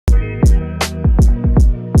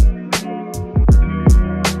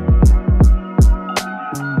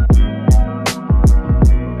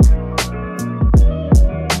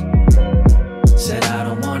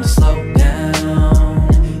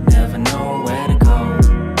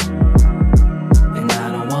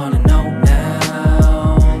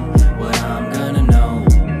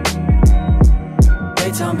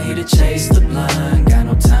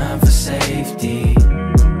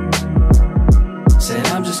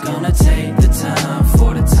just gonna take the time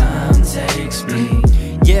for the time takes me.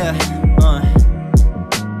 Yeah,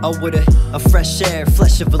 oh, with a fresh air,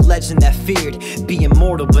 flesh of a legend that feared being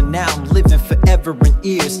mortal, but now I'm living forever in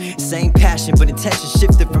ears. Same passion, but intention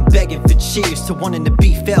shifted from begging for cheers to wanting to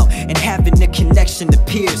be felt and having a connection to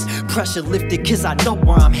peers. Pressure lifted cause I know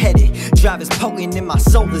where I'm headed. Drive is potent and my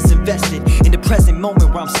soul is invested in the present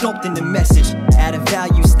moment where I'm sculpting the message. Adding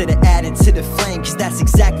value instead of adding to the flame, cause that's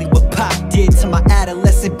exactly what Pop did to my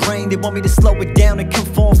adolescent brain. They want me to slow it down and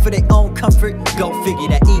conform for their own comfort. Go figure,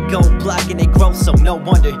 that ego blocking they growth, so no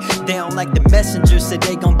wonder they don't like the messenger. Said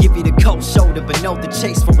they gon' give you the cold shoulder, but know the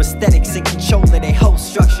chase for aesthetics and control of their whole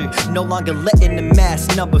structure. No longer letting the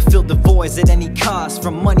mass number fill the voids at any cost.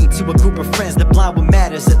 From money to a group of friends that blind what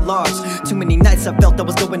matters at large. Too many nights I felt I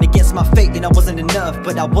was going against my fate, and I wasn't enough,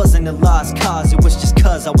 but I wasn't a lost cause. It was just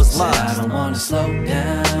cause I was lost. Said I don't wanna slow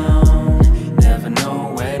down, never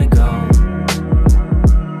know where to go,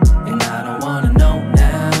 and I don't wanna know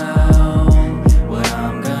now what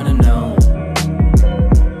I'm gonna know.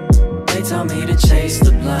 They tell me to chase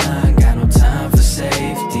the blind, got no time for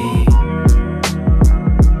safety.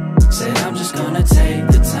 Said I'm just gonna take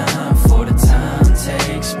the time for the time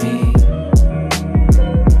takes me.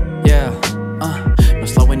 Yeah, no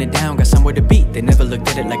slowing it down, got somewhere to be. They never looked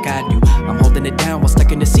at it like I do. I'm holding it down while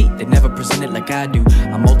stuck in the seat. They never present it like I do.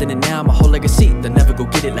 I'm holding it now, my whole legacy. They'll never go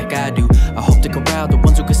get it like I do. I hope to corral the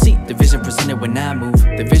ones who can see the vision presented when I move.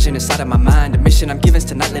 The vision inside of my mind, the mission I'm given is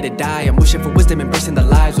to not let it die. I'm wishing for wisdom, embracing the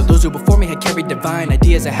lives of those who before me had carried divine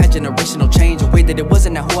ideas. I had generational change, a way that it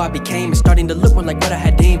wasn't who I became. It's starting to look more like what I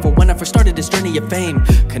had aimed for when I first started this journey of fame.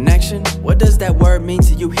 Connection, what does that word mean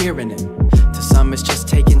to you hearing it? To some it's just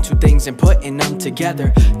taking two things and putting them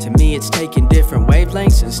together. To me it's taking different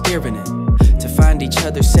wavelengths and steering it to find each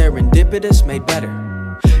other serendipitous, made better.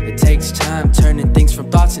 It takes time turning things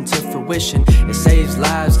from thoughts into fruition. It saves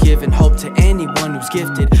lives, giving hope to anyone who's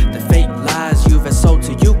gifted. The fake lies you've had sold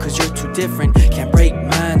to you cause you're too different. Can't break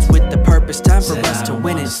minds with the purpose, time for us to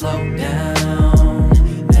win it. Slow down,